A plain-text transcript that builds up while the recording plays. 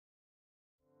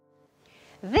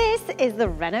This is the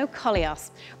Renault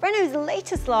KOLEOS. Renault's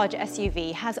latest large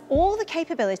SUV has all the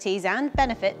capabilities and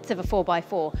benefits of a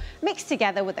 4x4, mixed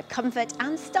together with the comfort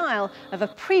and style of a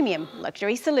premium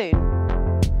luxury saloon.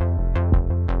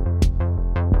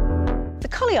 The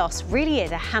KOLEOS really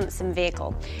is a handsome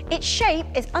vehicle. Its shape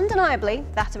is undeniably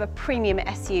that of a premium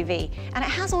SUV, and it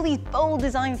has all these bold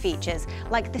design features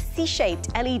like the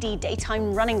C-shaped LED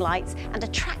daytime running lights and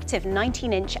attractive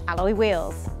 19-inch alloy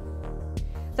wheels.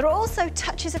 There are also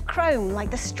touches of chrome like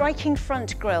the striking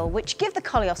front grille, which give the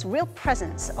KOLEOS real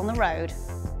presence on the road.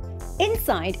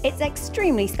 Inside, it's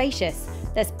extremely spacious.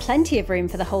 There's plenty of room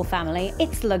for the whole family.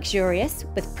 It's luxurious,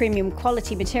 with premium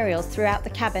quality materials throughout the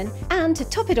cabin. And to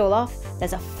top it all off,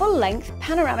 there's a full-length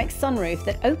panoramic sunroof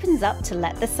that opens up to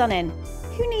let the sun in.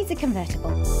 Who needs a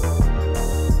convertible?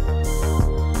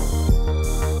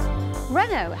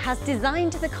 Renault has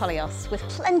designed the KOLEOS with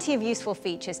plenty of useful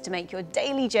features to make your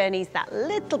daily journeys that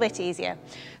little bit easier.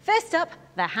 First up,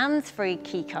 the hands-free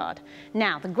key card.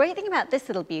 Now, the great thing about this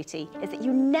little beauty is that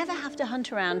you never have to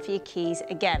hunt around for your keys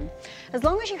again. As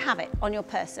long as you have it on your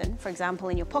person, for example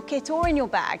in your pocket or in your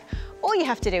bag, all you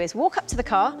have to do is walk up to the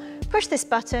car, push this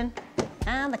button,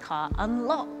 and the car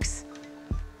unlocks.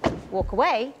 Walk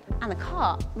away, and the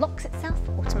car locks itself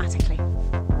automatically.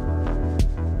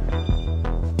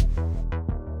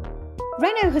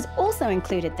 Renault has also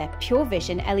included their Pure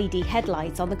Vision LED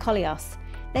headlights on the KOLEOS.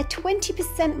 They're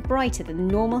 20% brighter than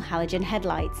normal halogen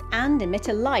headlights and emit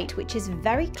a light which is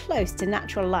very close to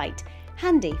natural light,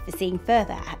 handy for seeing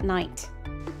further at night.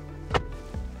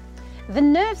 The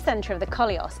nerve centre of the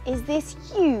KOLEOS is this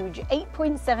huge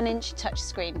 8.7-inch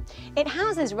touchscreen. It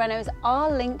houses Renault's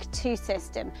R-Link 2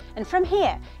 system, and from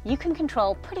here you can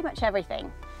control pretty much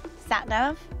everything.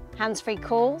 Sat-nav, hands-free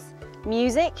calls,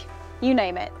 music, you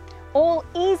name it. All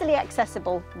easily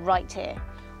accessible right here.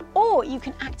 Or you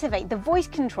can activate the voice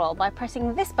control by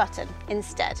pressing this button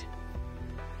instead.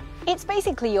 It's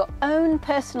basically your own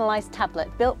personalised tablet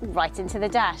built right into the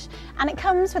dash, and it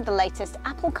comes with the latest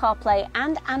Apple CarPlay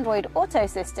and Android Auto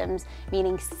systems,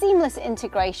 meaning seamless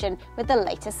integration with the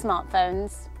latest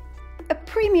smartphones. A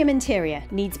premium interior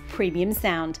needs premium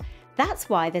sound. That's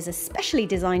why there's a specially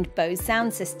designed Bose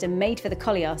sound system made for the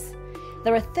KOLEOS.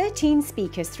 There are 13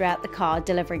 speakers throughout the car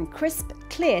delivering crisp,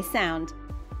 clear sound.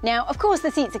 Now, of course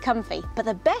the seats are comfy, but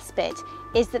the best bit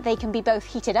is that they can be both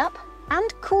heated up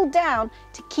and cooled down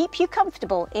to keep you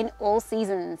comfortable in all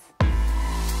seasons.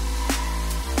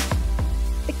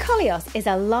 The KOLEOS is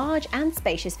a large and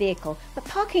spacious vehicle, but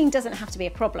parking doesn't have to be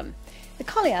a problem. The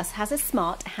KOLEOS has a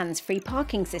smart hands-free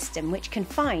parking system which can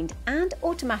find and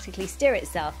automatically steer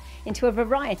itself into a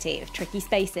variety of tricky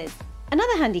spaces.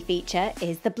 Another handy feature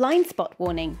is the blind spot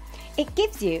warning. It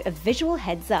gives you a visual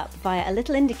heads up via a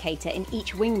little indicator in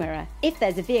each wing mirror if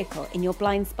there's a vehicle in your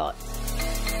blind spot.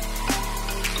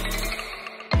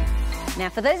 Now,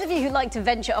 for those of you who like to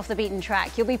venture off the beaten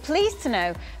track, you'll be pleased to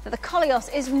know that the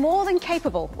KOLEOS is more than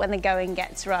capable when the going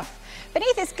gets rough.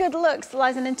 Beneath its good looks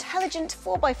lies an intelligent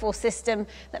 4x4 system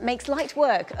that makes light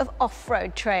work of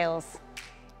off-road trails.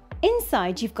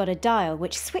 Inside, you've got a dial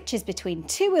which switches between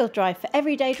two-wheel drive for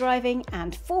everyday driving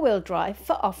and four-wheel drive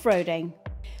for off-roading.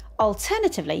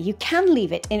 Alternatively, you can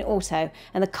leave it in auto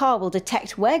and the car will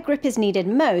detect where grip is needed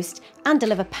most and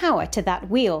deliver power to that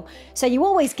wheel, so you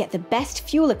always get the best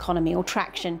fuel economy or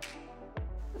traction.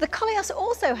 The KOLEOS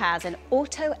also has an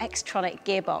auto-extronic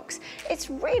gearbox. It's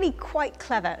really quite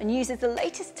clever and uses the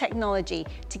latest technology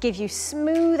to give you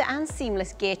smooth and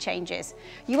seamless gear changes.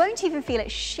 You won't even feel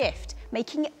it shift,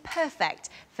 making it perfect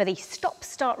for the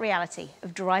stop-start reality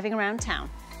of driving around town.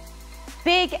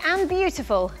 Big and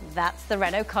beautiful, that's the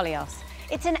Renault KOLEOS.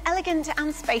 It's an elegant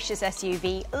and spacious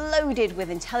SUV loaded with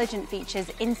intelligent features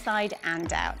inside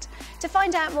and out. To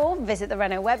find out more, visit the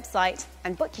Renault website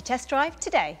and book your test drive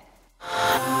today.